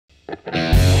Hey,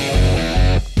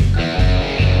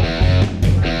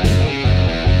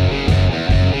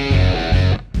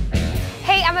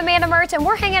 I'm Amanda Mertz, and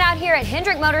we're hanging out here at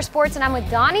Hendrick Motorsports, and I'm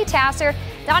with Donnie Tasser.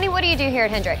 Donnie, what do you do here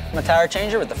at Hendrick? I'm a tire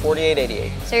changer with the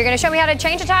 4888. So you're going to show me how to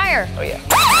change a tire? Oh, yeah.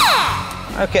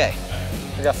 Okay.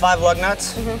 We got 5 lug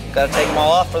nuts. Got to take them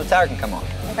all off before the tire can come on.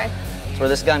 Okay. That's where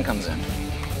this gun comes in.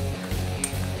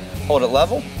 Hold it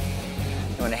level.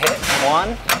 You want to hit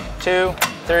 1, 2,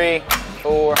 3,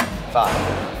 4,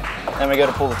 5. Then we go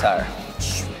to pull the tire.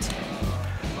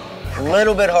 A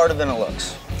little bit harder than it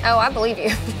looks. Oh, I believe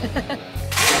you.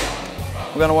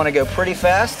 We're going to want to go pretty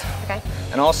fast. Okay.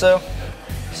 And also,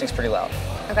 this thing's pretty loud.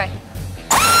 Okay.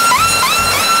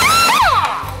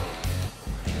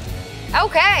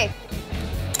 Okay.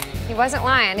 He wasn't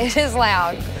lying. It is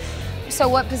loud. So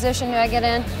what position do I get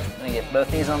in? I'm going to get both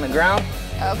these on the ground.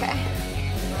 Okay.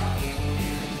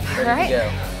 Ready All right. to go.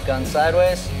 Gun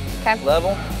sideways. Okay.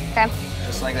 Level. Okay.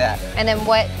 Just like that. And then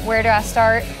where do I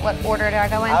start? What order do I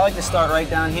go in? I like to start right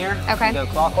down here. Okay. And go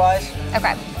clockwise.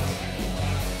 Okay.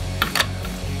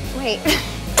 Wait.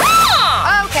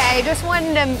 Okay, just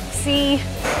wanted to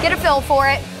get a feel for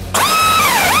it.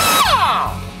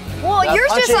 Well,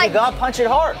 yours just like... You gotta punch it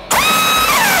hard.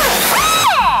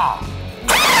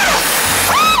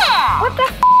 What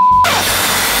the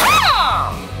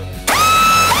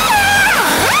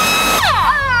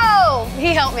Oh!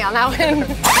 He helped me on that one.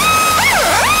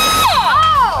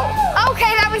 Oh!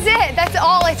 Okay, that was it. That's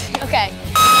all it's... Okay.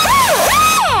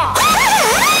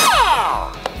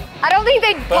 I don't think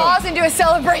they'd pause and do a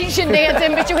celebration dance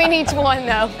in between each one,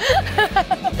 though.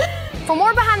 For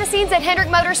more behind the scenes at Hendrick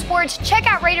Motorsports, check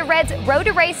out Rated Red's Road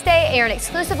to Race Day, airing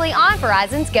exclusively on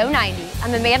Verizon's Go 90.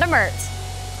 I'm Amanda Mertz.